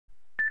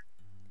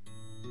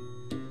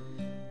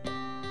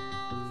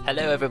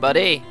Hello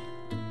everybody!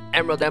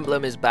 Emerald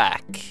Emblem is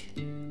back.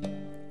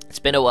 It's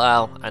been a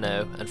while, I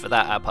know, and for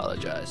that I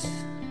apologise.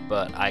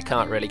 But I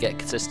can't really get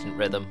consistent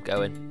rhythm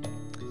going.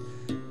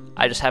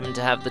 I just happen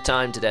to have the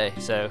time today,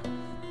 so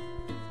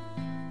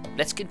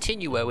let's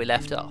continue where we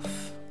left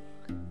off.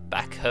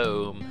 Back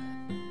home.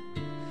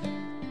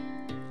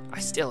 I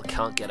still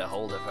can't get a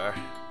hold of her.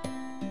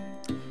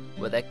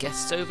 Were there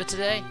guests over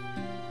today?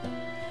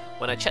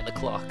 When I checked the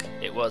clock,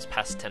 it was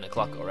past 10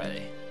 o'clock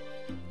already.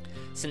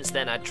 Since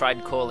then I'd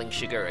tried calling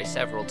Shigure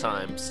several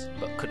times,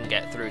 but couldn't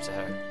get through to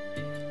her.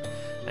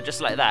 And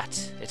just like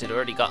that, it had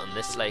already gotten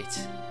this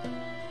late.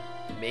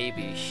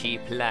 Maybe she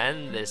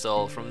planned this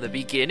all from the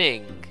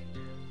beginning.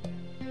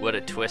 What a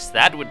twist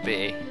that would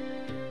be.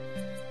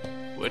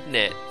 Wouldn't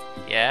it?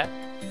 Yeah?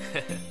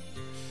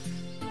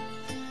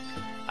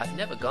 I've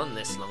never gone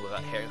this long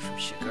without hearing from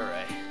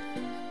Shigure.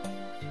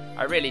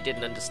 I really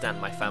didn't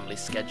understand my family's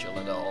schedule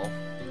at all.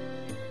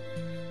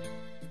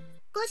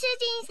 ご主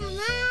人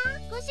様、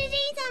ご主人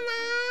様。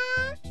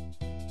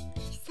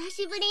久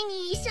しぶり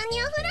に一緒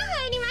にお風呂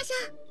入りまし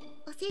ょ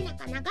う。お背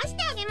中流し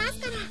てあげます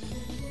から。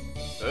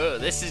Oh,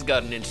 this has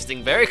gotten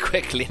interesting very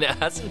quickly now,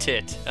 hasn't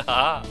it?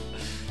 Haha.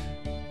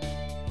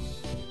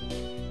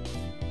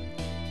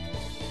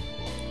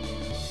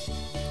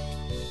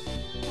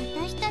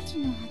 私たち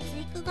の発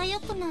育が良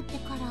くなって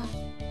から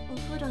お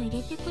風呂入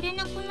れてくれ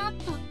なくなっ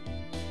た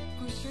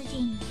ご主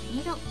人の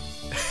エロ。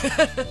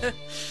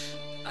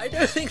I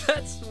don't think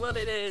that's what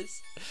it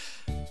is.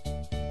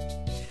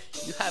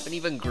 You haven't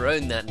even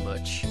grown that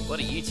much. What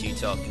are you two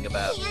talking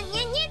about? にゃに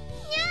ゃにゃにゃ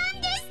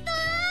んです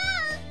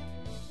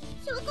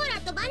と。ショコ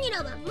ラとバニ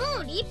ラは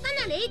もう立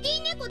派なレディ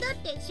ー猫だっ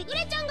てしぐ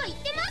れちゃんが言っ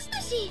てまし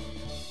たし。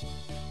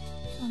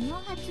そ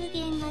の発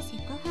言がセ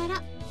クハ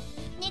ラ。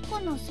猫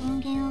の尊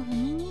厳を踏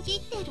みにじ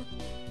ってる。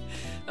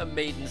A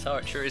maiden's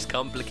heart sure is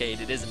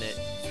complicated, isn't it?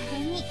 それ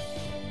に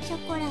ショ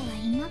コラは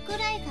今く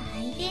らいがア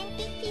イデン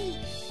ティテ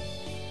ィ。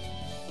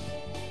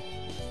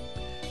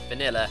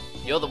Vanilla,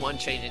 you're the one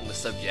changing the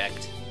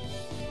subject.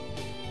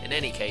 In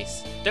any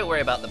case, don't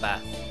worry about the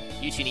bath.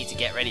 You two need to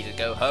get ready to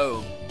go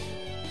home.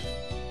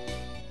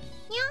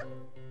 にゃ、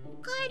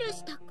帰る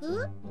支度？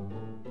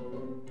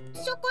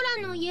ショコ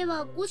ラの家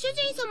はご主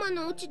人様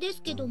のお家で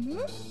すけど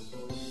も。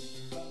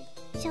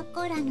ショ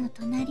コラの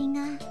隣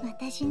が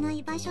私の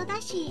居場所だ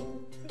し。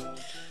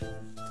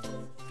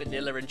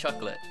Vanilla and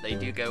chocolate, they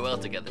do go well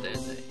together, don't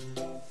they?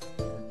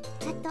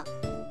 あと、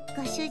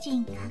ご主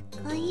人かっ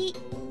こいい。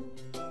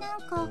な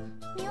んか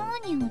妙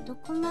に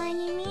男前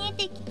に見え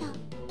てきた。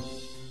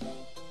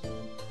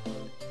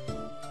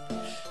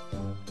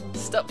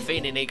Stop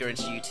feigning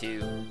ignorance, you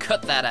two.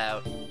 Cut that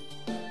out.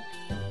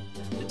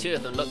 The two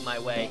of them looked my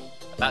way,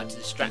 about to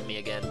distract me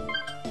again.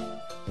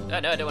 Oh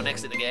no, I don't want to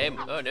exit the game.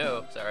 Oh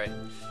no, sorry.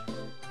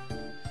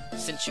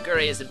 Since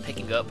Shigure isn't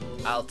picking up,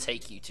 I'll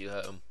take you two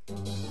home.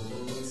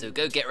 So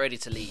go get ready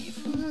to leave.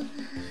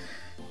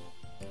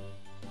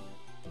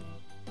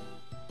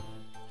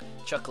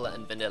 Chocolate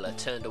and Vanilla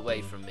turned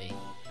away from me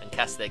and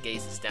cast their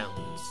gazes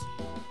downwards.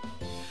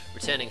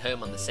 Returning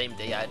home on the same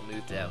day I had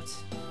moved out.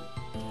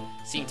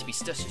 Seemed to be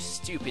such a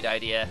stupid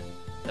idea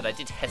that I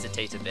did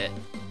hesitate a bit.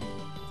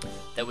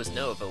 There was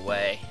no other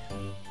way,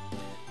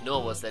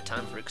 nor was there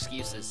time for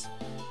excuses.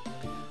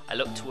 I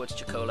looked towards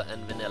Chocolate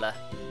and Vanilla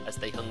as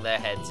they hung their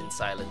heads in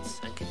silence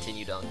and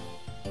continued on.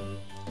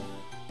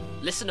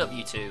 Listen up,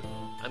 you two.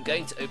 I'm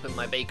going to open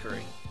my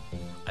bakery.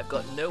 I've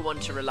got no one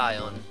to rely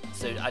on,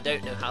 so I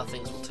don't know how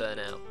things will turn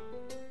out.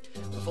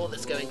 With all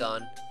that's going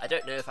on, I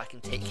don't know if I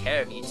can take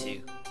care of you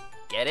two.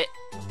 Get it?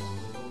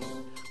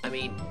 I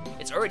mean,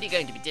 it's already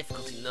going to be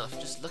difficult enough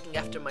just looking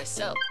after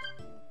myself.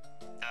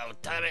 Oh,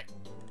 damn it.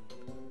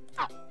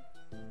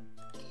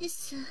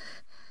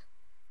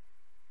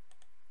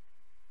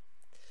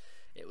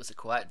 It was a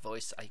quiet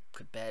voice I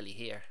could barely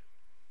hear.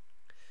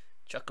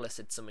 Chocolate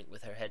said something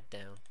with her head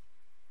down.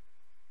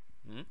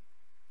 Hmm?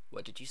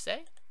 What did you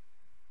say?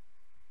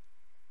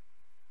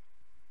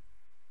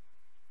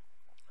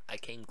 I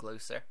came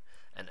closer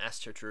and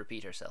asked her to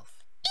repeat herself.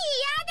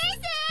 嫌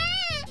で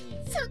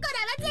す。ショコラ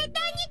は絶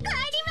対に帰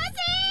りませ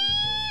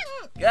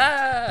ん。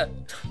Ah!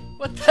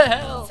 What the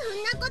hell? そん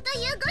なこと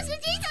言うご主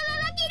人様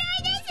は嫌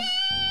い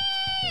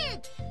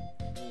です。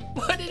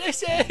 What did I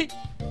say?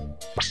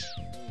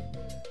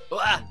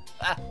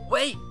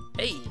 Wait!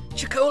 Hey,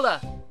 Chocola!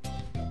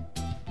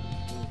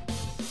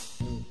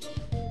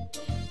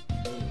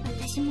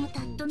 私も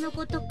タットの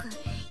ごとく、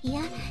い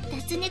や、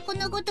脱猫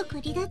のごとく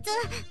離脱。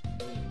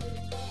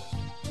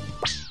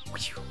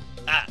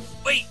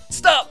Wait,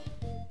 stop!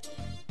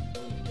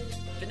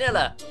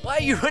 Vanilla, why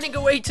are you running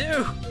away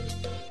too?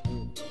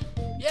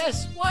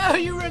 Yes, why are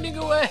you running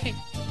away?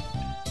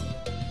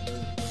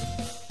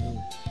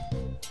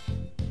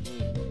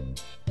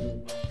 ほ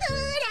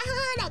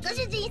らご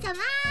主人様、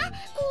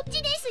こっ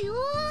ちですよ。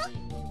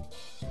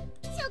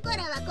ショコ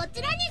ラはこ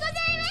ちらにござい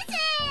ます。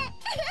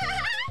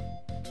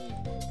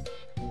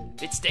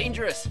It's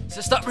dangerous,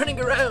 so stop running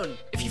around.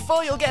 If you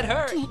fall, you'll get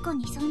hurt. 猫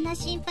にそんな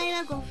心配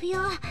はご不要。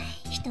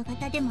人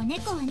型でも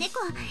猫は猫。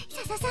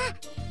さささ。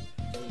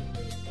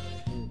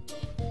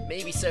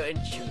Maybe so in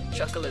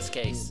Chocola's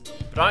case.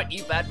 But aren't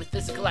you bad with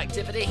physical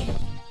activity?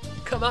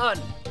 Come on!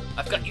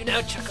 I've got you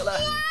now, Chocola!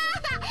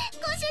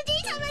 ご主人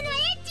様のエ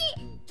ッチ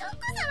どこ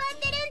触っ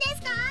てるんで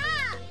すか？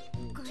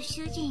ご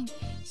主人、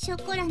シ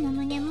ョコラの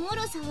胸も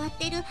ろ触っ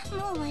てる。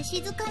もうわし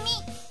づかみ。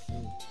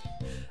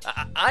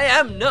I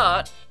am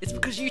not! It's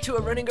because you two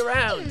are running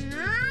around! スキ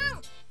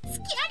ラ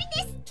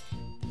リで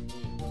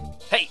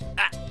す。 Hey!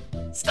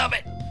 Stop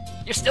it!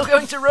 You're still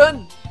going to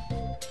run!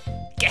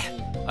 Yeah,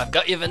 I've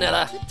got you,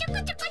 Vanilla! ちょ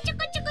こちょこちょこ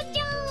ちょこ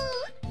ちょ。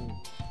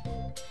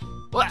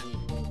 What?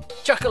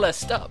 Chocola,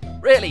 stop!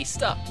 Really,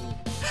 stop!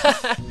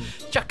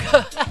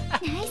 Chocola!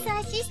 ナイス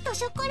アシスト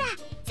ショコラ。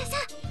ささ。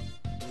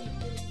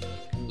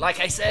 Like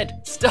I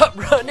said, stop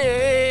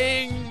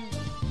running!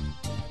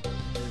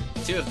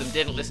 Two of them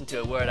didn't listen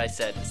to a word I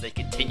said as they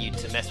continued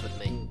to mess with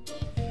me.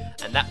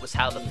 And that was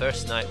how the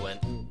first night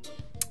went.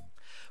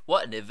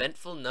 What an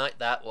eventful night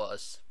that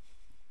was.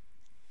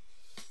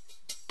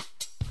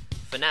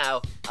 For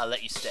now, I'll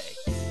let you stay.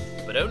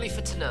 But only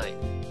for tonight.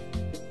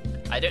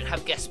 I don't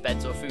have guest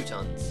beds or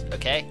futons,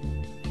 okay?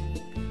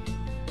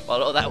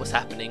 While all that was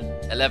happening,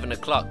 11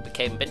 o'clock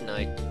became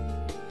midnight.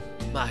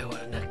 My,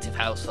 what an active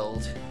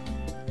household.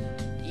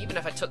 Even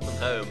if I took them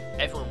home,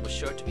 everyone was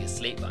sure to be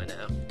asleep by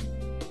now.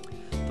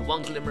 The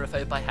one glimmer of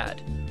hope I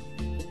had,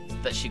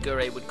 that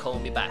Shigure would call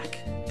me back,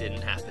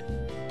 didn't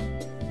happen.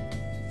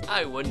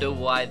 I wonder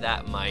why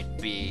that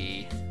might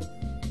be.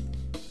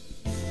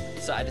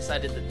 So I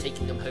decided that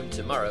taking him home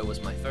tomorrow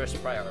was my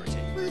first priority.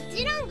 も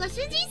ちろんご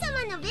主人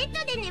様のベッ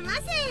ドで寝ま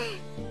す。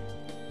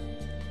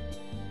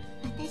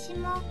私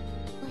も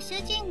ご主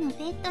人の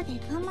ベッドで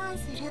我慢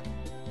する。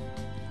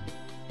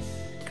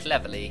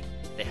 Cleverly,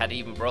 they had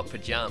even brought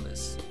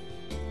pajamas.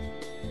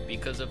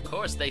 Because of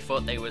course they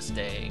thought they were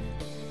staying.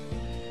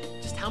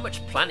 Just how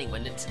much planning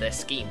went into their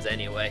schemes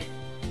anyway?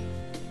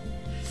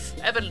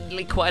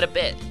 Evidently quite a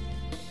bit.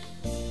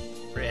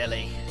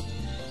 Really.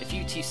 If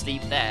you two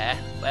sleep there,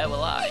 where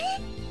will I?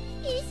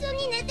 一緒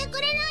に寝てく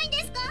れないんで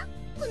すか？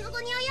この子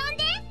に及ん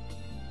で。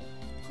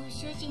ご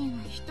主人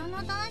は人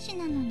の男子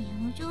なのに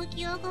往生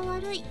際が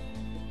悪い。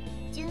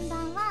順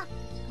番は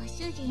ご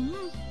主人、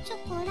ショ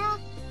コラ、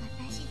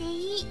私でい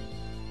い。い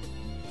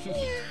や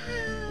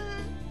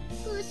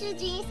ー、ご主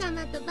人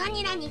様とバ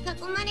ニラに囲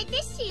まれ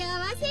て幸せ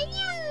に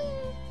ゃ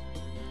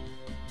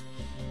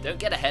ん。 Don't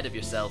get ahead of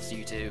yourselves,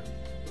 you two.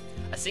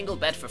 A single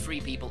bed for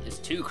 3 people is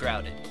too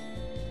crowded.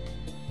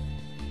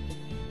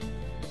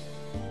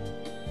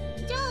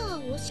 じゃあ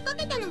押しか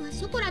けたのは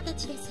ショコラた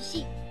ちです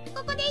し、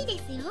ここでいいで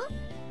すよ。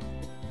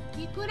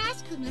猫ら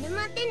しく丸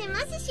まって寝ま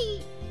す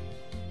し。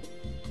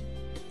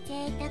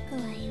贅沢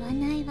は言わ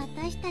ない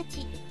私た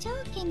ち、超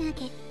けな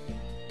げ。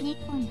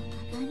猫の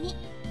鏡。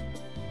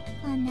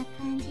こんな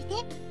感じで。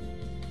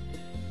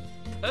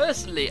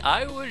 Personally,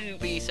 I wouldn't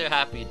be so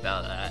happy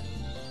about that.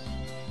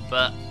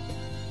 But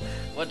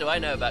what do I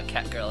know about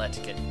catgirl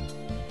etiquette?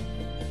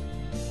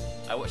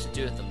 I watched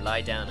the two of them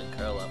lie down and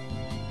curl up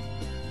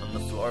on the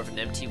floor of an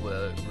empty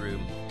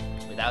room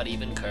without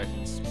even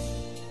curtains.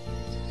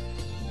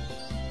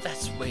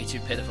 That's way too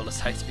pitiful a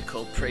sight to be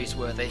called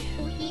praiseworthy.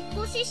 お引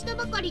っ越しした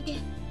ばかりで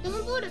段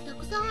ボールた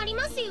くさんあり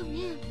ますよ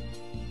ね。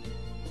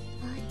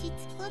お家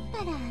作っ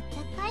たらあっ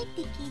たかいっ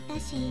て聞いた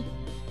し、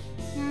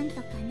なんと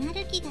かな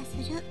る気がす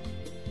る。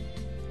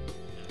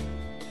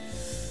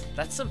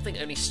 That's something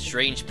only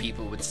strange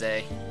people would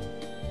say.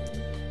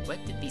 Where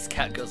did these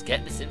catgirls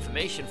get this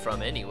information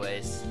from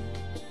anyways?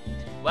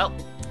 Well,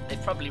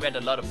 they've probably read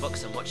a lot of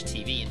books and watched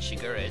TV in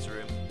Shigure's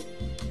room.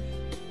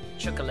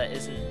 Chocola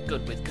isn't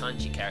good with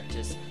kanji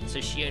characters, so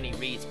she only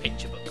reads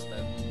picture books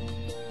though.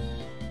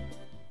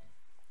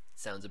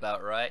 Sounds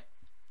about right.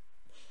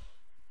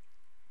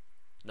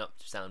 Not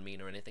to sound mean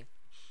or anything.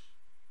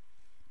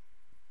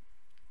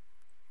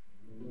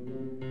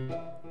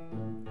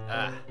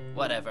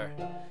 Whatever.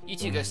 You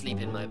two go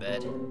sleep in my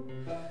bed.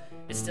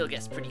 It still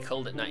gets pretty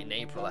cold at night in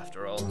April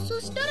after all.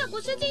 そしたらご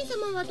主人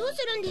様はどう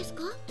するんです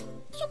か？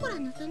ショコラ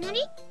の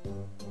隣？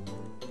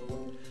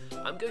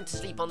 I'm going to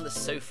sleep on the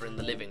sofa in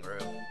the living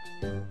room.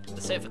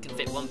 The sofa can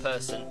fit 1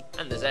 person,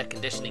 and there's air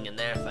conditioning in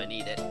there if I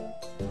need it.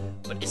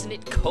 But isn't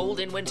it cold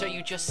in winter?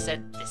 You just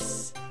said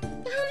this. ダ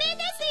メ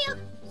ですよ。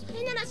そ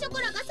れならショコ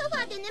ラがソフ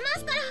ァーで寝ま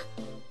すか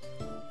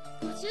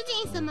ら。ご主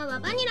人様は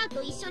バニラ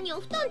と一緒にお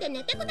布団で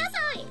寝てくだ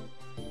さい。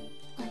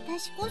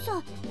私こ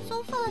そ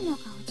ソファーのが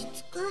落ち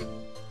着く。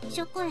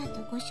ショコラ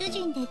とご主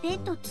人でベ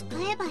ッド使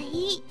えばい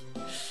い。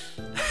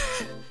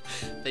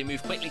They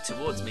move quickly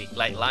towards me,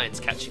 like lions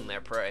catching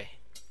their prey.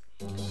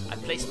 I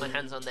placed my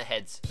hands on their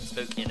heads and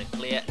spoke in a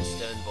clear and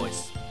stern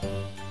voice.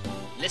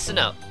 Listen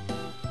up.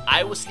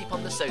 I will sleep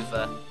on the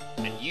sofa,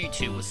 and you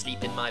two will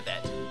sleep in my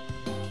bed.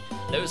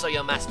 Those are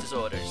your master's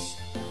orders.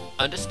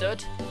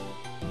 Understood?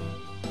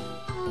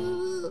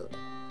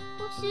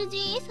 ご主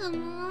人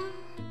様。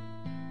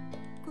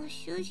ご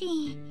主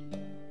人。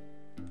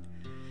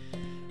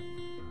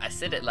I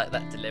said it like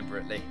that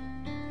deliberately.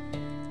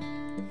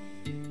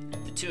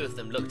 The two of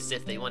them looked as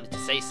if they wanted to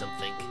say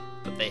something,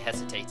 but they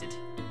hesitated.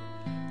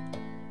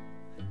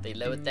 They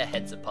lowered their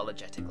heads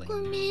apologetically. ご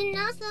めん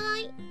なさ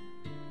い。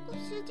ご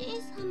主人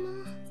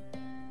様。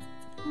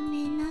ご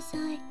めんなさ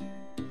い、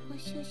ご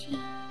主人。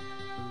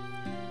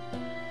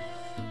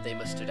They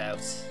mustered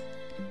out.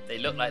 They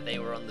looked like they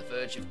were on the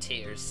verge of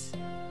tears.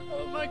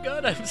 Oh my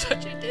god, I'm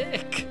such a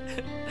dick!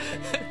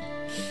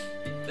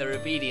 Their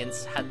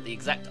obedience had the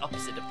exact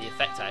opposite of the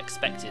effect I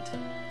expected.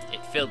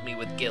 It filled me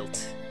with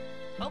guilt.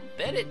 I'll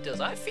bet it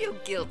does. I feel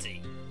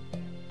guilty.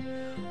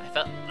 I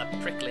felt a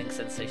prickling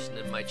sensation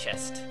in my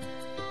chest.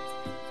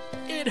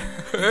 It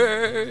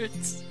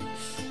hurts!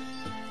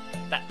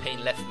 That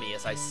pain left me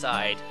as I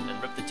sighed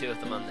and rubbed the two of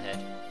them on the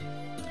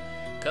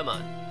head. Come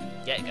on,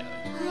 get going.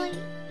 Hi.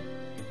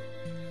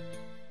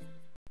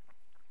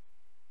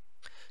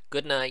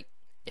 Good night.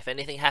 If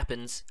anything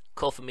happens,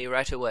 call for me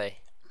right away.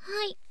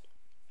 はい。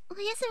お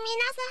やすみ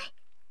なさい、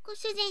ご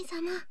主人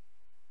様。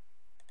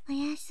お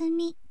やす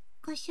み、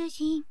ご主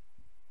人。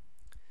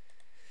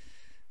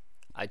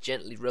I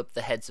gently rubbed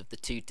the heads of the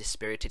two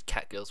dispirited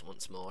cat girls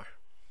once more.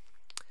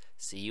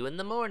 See you in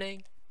the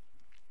morning.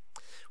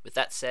 With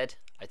that said,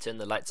 I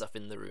turned the lights off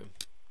in the room.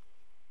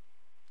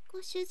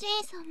 ご主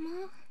人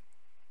様。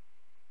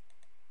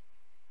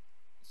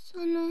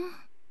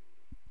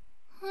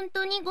本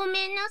当にご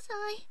めんなさ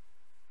い。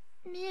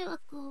迷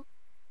惑を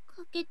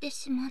かけて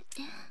しまっ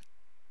て。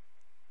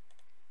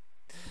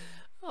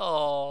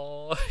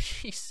Oh,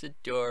 she's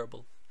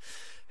adorable.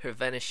 Her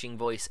vanishing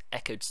voice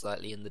echoed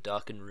slightly in the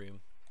darkened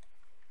room.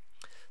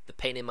 The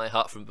pain in my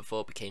heart from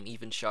before became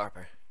even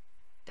sharper.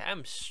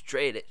 Damn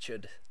straight it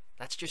should.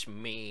 That's just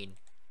mean.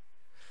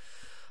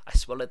 I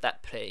swallowed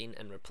that pain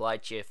and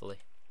replied cheerfully.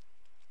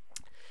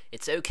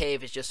 It's okay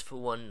if it's just for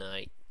one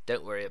night.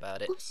 Don't worry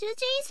about it. ご主人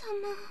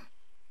様。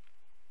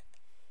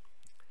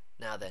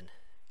Now then,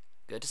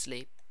 go to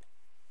sleep.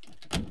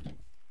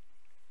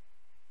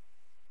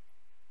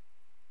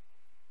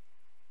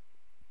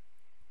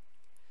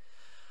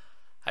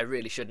 I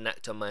really shouldn't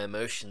act on my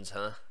emotions,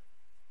 huh?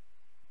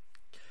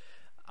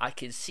 I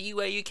can see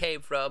where you came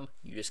from.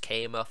 You just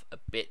came off a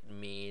bit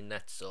mean,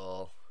 that's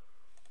all.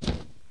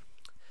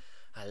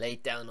 I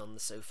laid down on the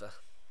sofa.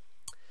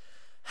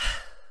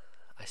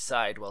 I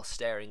sighed while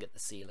staring at the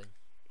ceiling.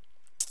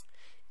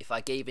 If I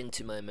gave in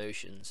to my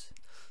emotions,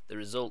 the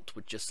result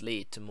would just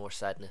lead to more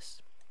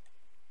sadness.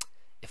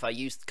 If I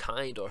used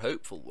kind or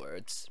hopeful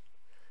words,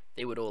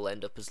 they would all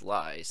end up as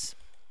lies.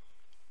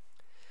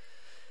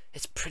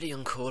 It's pretty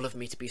uncool of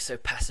me to be so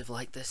passive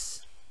like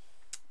this.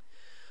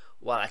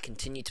 While I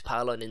continued to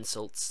pile on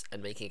insults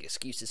and making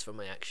excuses for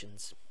my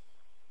actions.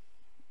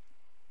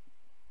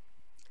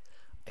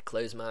 I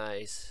closed my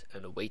eyes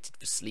and waited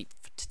for sleep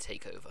to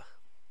take over.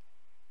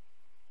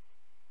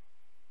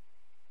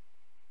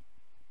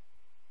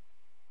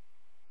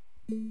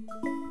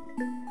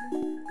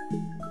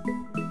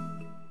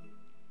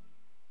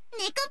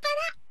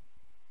 NEKOPARA!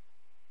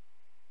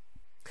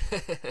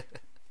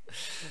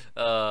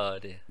 Oh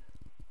dear.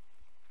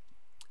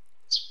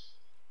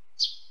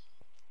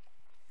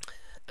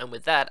 And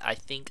with that, I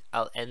think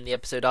I'll end the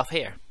episode off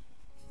here.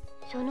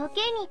 その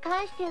件に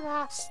関して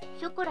は、シ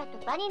ョコラと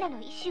バニラの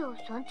意思を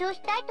尊重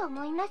したいと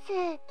思います。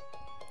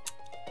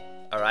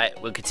Alright,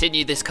 we'll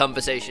continue this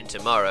conversation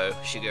tomorrow,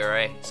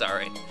 Shigure.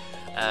 Sorry.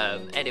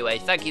 Anyway,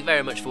 thank you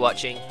very much for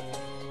watching.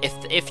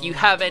 If you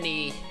have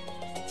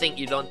anything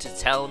you'd want to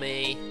tell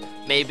me,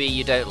 maybe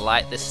you don't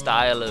like this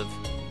style of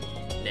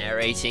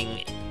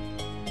narrating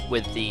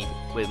with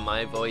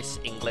my voice,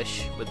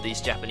 English, with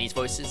these Japanese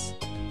voices.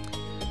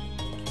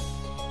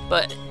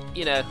 But,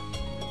 you know,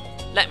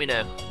 let me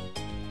know.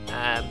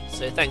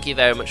 So thank you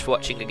very much for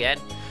watching again.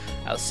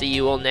 I'll see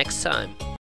you all next time.